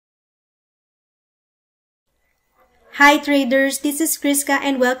Hi traders, this is Kriska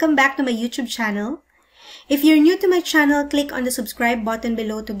and welcome back to my YouTube channel. If you're new to my channel, click on the subscribe button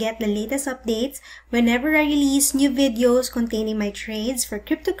below to get the latest updates whenever I release new videos containing my trades for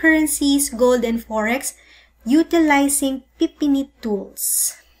cryptocurrencies, gold, and forex utilizing Pipinit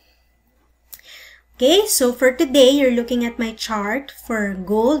tools. Okay, so for today, you're looking at my chart for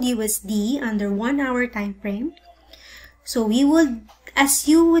gold USD under 1 hour time frame. So as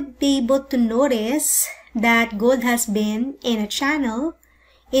you would be able to notice that gold has been in a channel,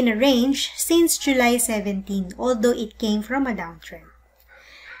 in a range since July 17, although it came from a downtrend.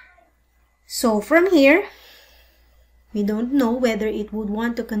 So from here, we don't know whether it would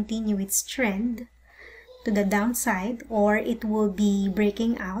want to continue its trend to the downside or it will be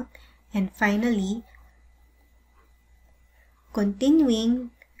breaking out and finally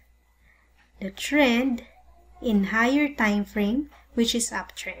continuing the trend in higher time frame, which is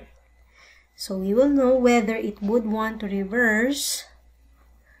uptrend. So we will know whether it would want to reverse,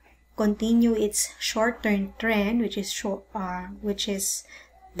 continue its short-term trend, which is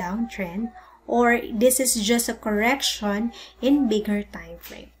downtrend, or this is just a correction in bigger time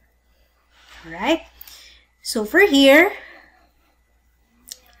frame. All right. So for here,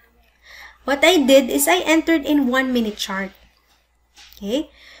 what I did is I entered in 1 minute chart. Okay.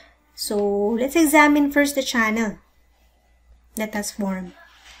 So let's examine first the channel that has formed.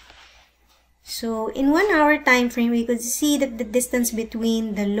 So in 1 hour time frame, we could see that the distance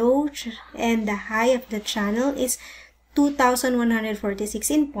between the low and the high of the channel is 2,146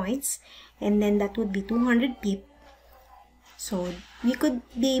 in points, and then that would be 200 pip. So we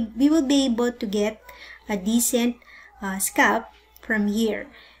will be able to get a decent scalp from here,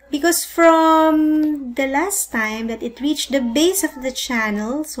 because from the last time that it reached the base of the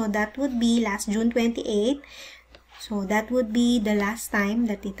channel, so that would be last June 28. So that would be the last time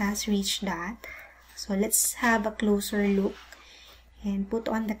that it has reached that. So let's have a closer look and put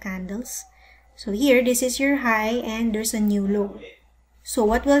on the candles. So here, this is your high and there's a new low. So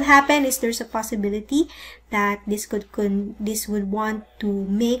what will happen is there's a possibility that this would want to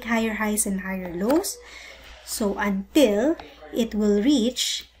make higher highs and higher lows. So until it will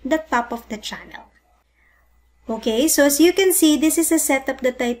reach the top of the channel. Okay, so as you can see, this is a setup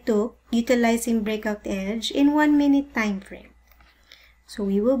that I took utilizing breakout edge in 1 minute time frame. So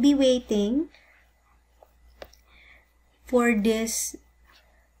we will be waiting for this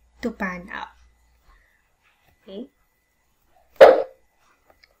to pan out. Okay.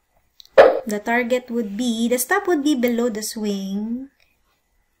 The stop would be below the swing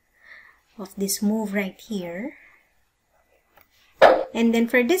of this move right here. And then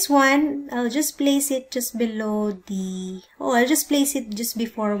for this one, I'll just place it just below I'll just place it just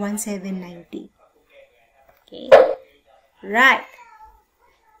before 1790. Okay. Right.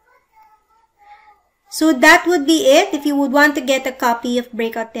 So that would be it. If you would want to get a copy of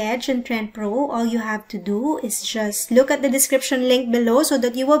Breakout Edge and Trend Pro, all you have to do is just look at the description link below so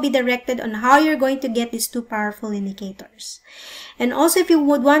that you will be directed on how you're going to get these two powerful indicators. And also, if you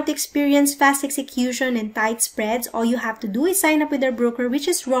would want to experience fast execution and tight spreads, all you have to do is sign up with our broker, which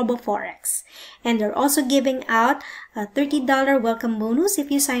is RoboForex. And they're also giving out a $30 welcome bonus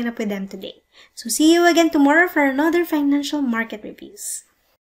if you sign up with them today. So see you again tomorrow for another financial market reviews.